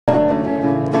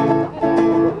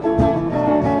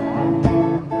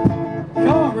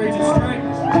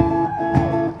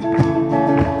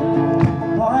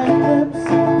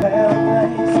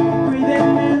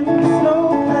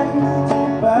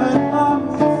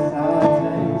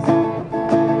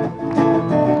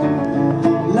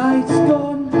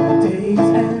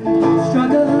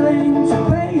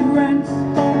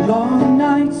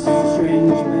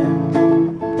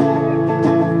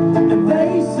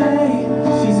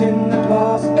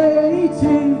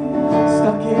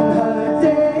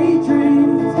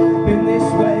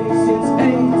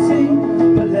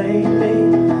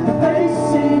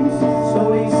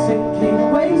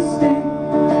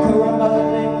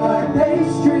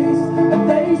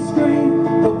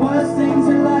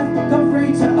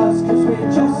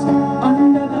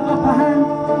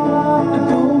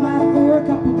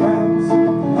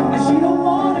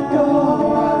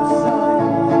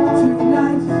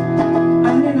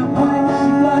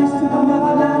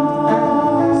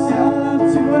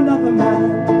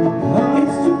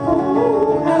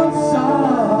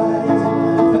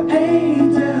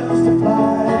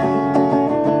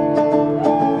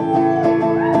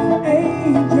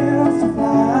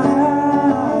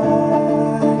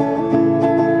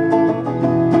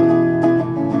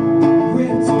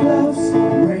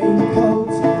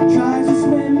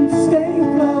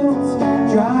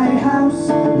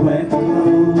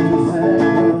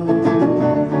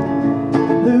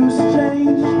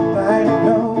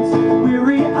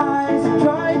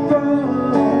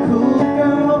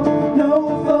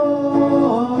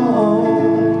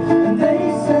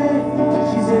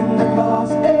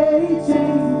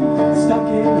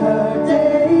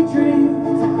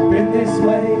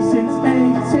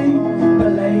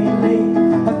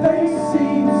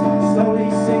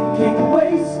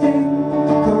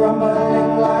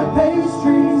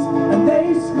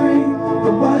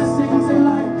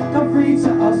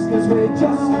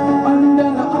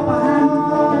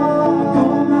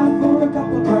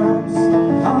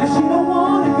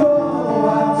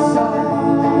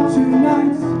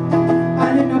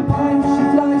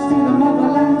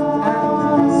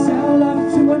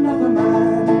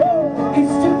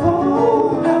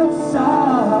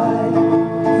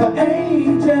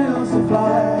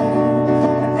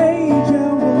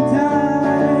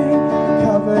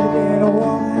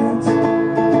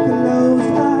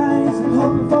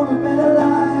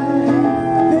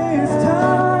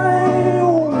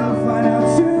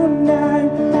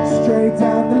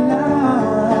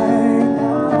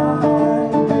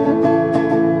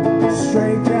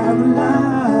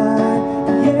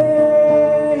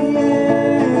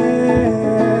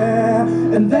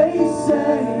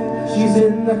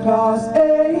a class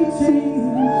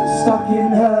 18, stuck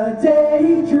in her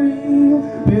daydream.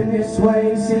 Been this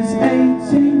way since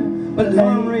 18, but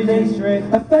lately Regent Street.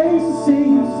 her face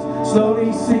seems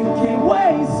slowly sinking,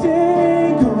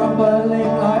 wasting, crumbling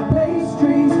like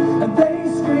pastries. And they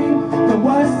scream the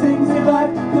worst things in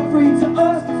life for free to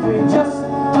us, 'cause we're just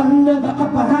under the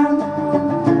upper hand.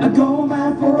 A gold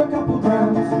man for a couple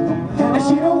grams, and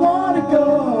she don't wanna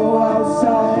go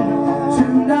outside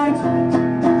tonight.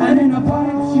 And in a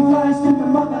pipe she flies to the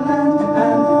motherland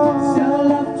and sell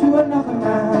love to another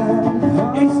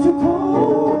man. It's too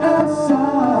cold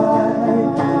outside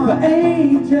for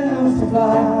angels to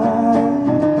fly.